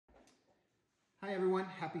Hi everyone,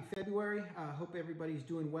 happy February. Hope everybody's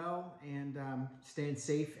doing well and staying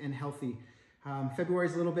safe and healthy. February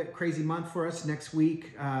is a little bit crazy month for us. Next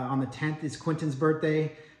week on the 10th is Quentin's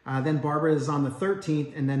birthday. Then Barbara is on the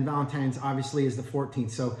 13th, and then Valentine's obviously is the 14th.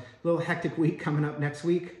 So a little hectic week coming up next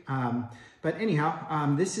week. But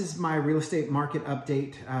anyhow, this is my real estate market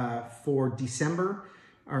update for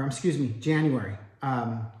January.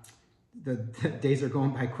 The days are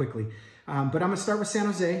going by quickly. But I'm gonna start with San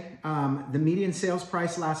Jose. The median sales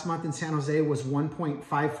price last month in San Jose was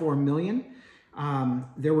 1.54 million.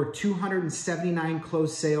 There were 279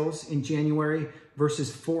 closed sales in January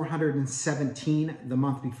versus 417 the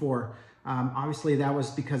month before. Obviously that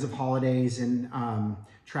was because of holidays and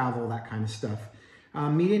travel, that kind of stuff.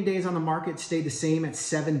 Median days on the market stayed the same at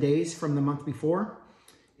 7 days from the month before.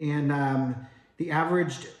 And the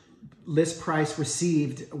average list price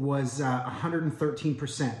received was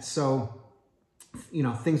 113%. So, you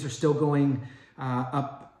know, things are still going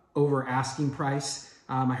up over asking price.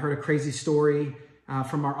 I heard a crazy story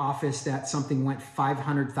from our office that something went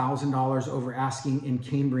 $500,000 over asking in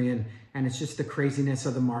Cambrian, and it's just the craziness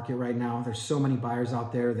of the market right now. There's so many buyers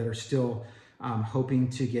out there that are still hoping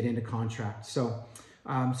to get into contract. So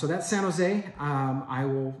that's San Jose. I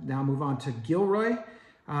will now move on to Gilroy.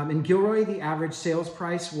 In Gilroy, the average sales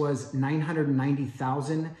price was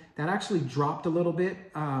 $990,000. That actually dropped a little bit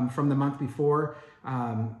from the month before.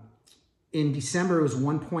 In December, it was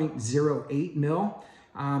 1.08 mil,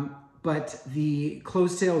 but the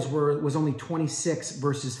closed sales was only 26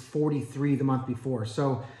 versus 43 the month before.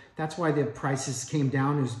 So that's why the prices came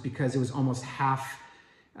down, is because it was almost half,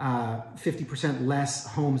 50% less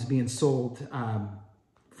homes being sold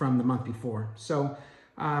from the month before. So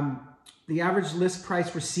the average list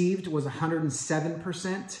price received was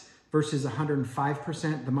 107% versus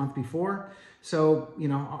 105% the month before. So, you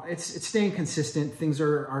know, it's staying consistent. Things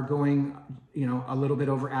are going, you know, a little bit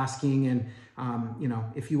over asking. And, you know,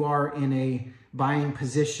 if you are in a buying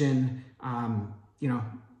position, you know,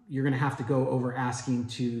 you're going to have to go over asking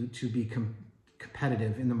to be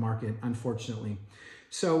competitive in the market, unfortunately.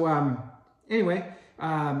 So anyway,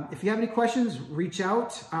 if you have any questions, reach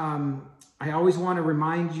out. I always want to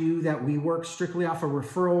remind you that we work strictly off of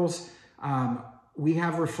referrals. We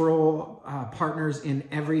have referral partners in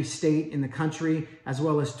every state in the country, as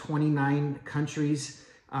well as 29 countries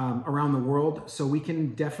around the world. So we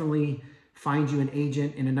can definitely find you an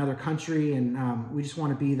agent in another country, and we just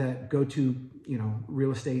want to be the go-to, you know, real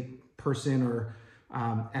estate person or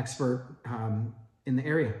expert in the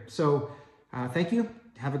area. So thank you.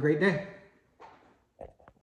 Have a great day.